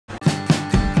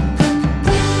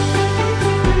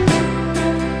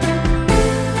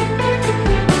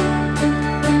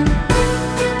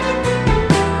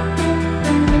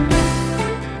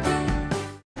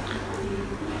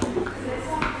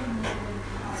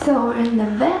So we're in the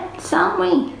vets, aren't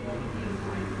we?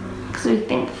 Because we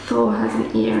think Thor has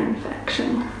an ear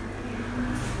infection.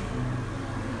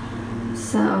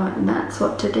 So that's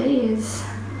what today's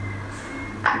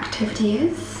activity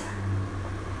is.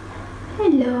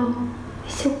 Hello.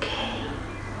 It's okay.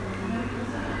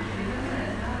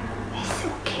 It's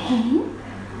okay.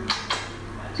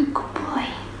 It's a good boy.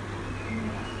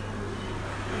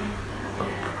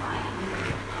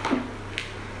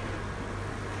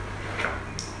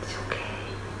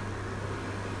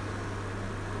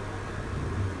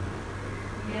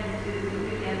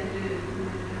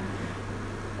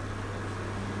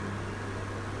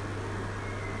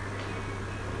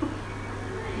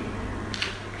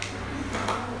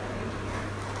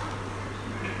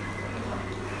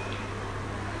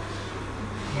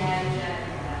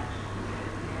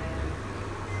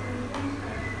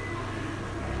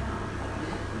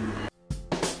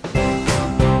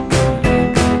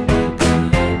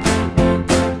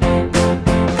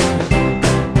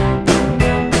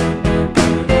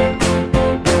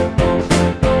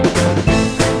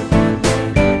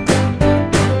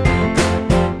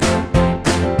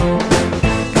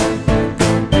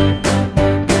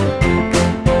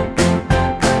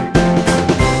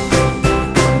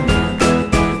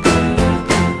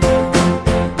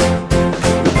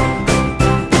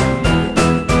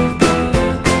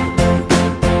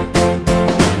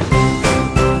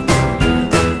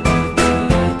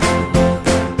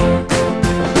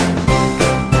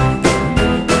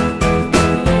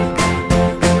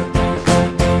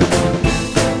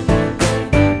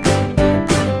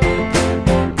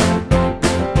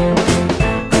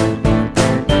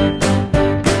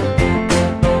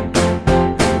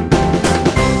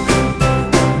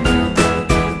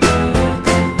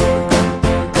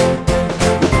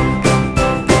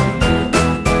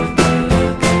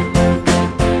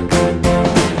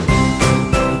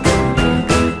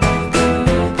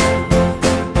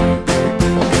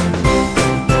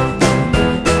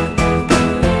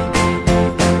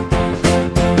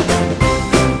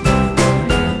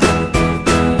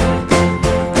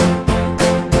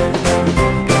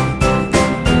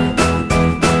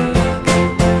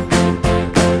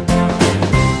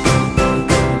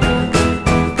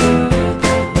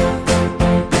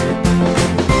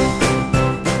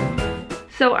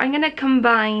 So I'm gonna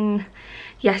combine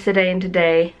yesterday and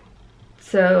today,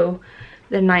 so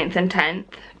the 9th and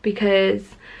 10th,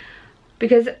 because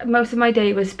most of my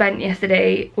day was spent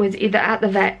yesterday was either at the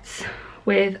vets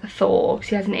with Thor,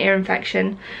 she has an ear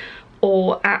infection,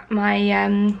 or at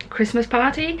my Christmas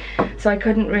party, so I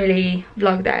couldn't really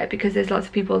vlog there because there's lots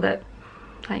of people that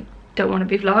like don't want to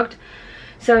be vlogged.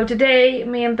 So today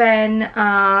me and Ben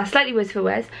are slightly whiz for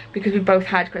whiz because we both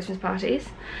had Christmas parties,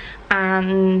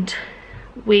 and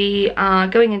we are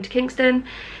going into Kingston,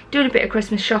 doing a bit of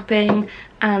Christmas shopping,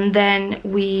 and then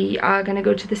we are going to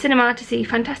go to the cinema to see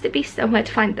Fantastic Beasts and Where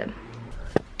to Find Them.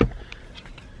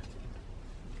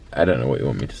 I don't know what you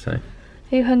want me to say.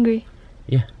 Are you hungry?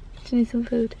 Yeah. Do you need some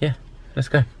food? Yeah, let's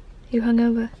go. You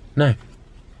hungover? No,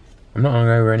 I'm not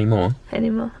hungover anymore.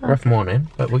 Anymore? Okay. Rough morning,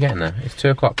 but we're getting there. It's 2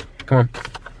 o'clock. Come on.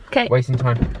 Okay. Wasting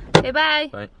time. Okay, bye.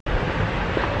 Bye.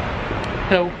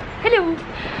 Hello. Hello.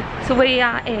 So we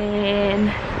are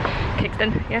in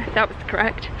Kingston. Yeah, that was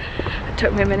correct. It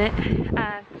took me a minute.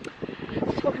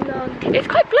 Just walking along. It's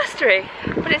quite blustery,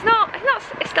 but it's not.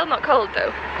 It's still not cold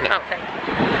though. I don't think.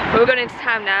 But we're going into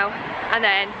town now, and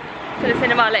then to the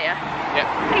cinema later.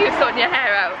 Yeah. You're sorting your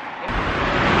hair out.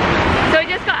 So I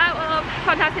just got out of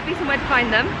Fantastic Beasts and Where to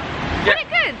Find Them. Yeah. Wasn't it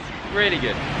good? Really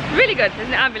good. Really good. There's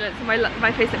an ambulance and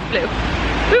my face looks blue.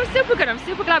 It was super good. I'm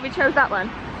super glad we chose that one.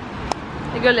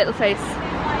 Look at your little face.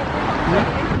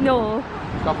 No.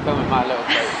 Stop filming my little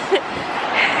face.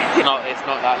 it's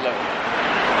not that little.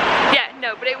 Yeah,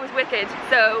 no, but it was wicked.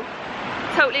 So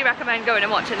totally recommend going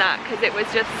and watching that, because it was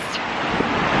just,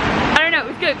 I don't know, it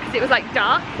was good because it was like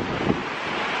dark.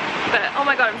 But oh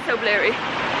my god, I'm so blurry.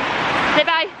 Say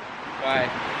bye.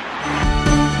 Bye.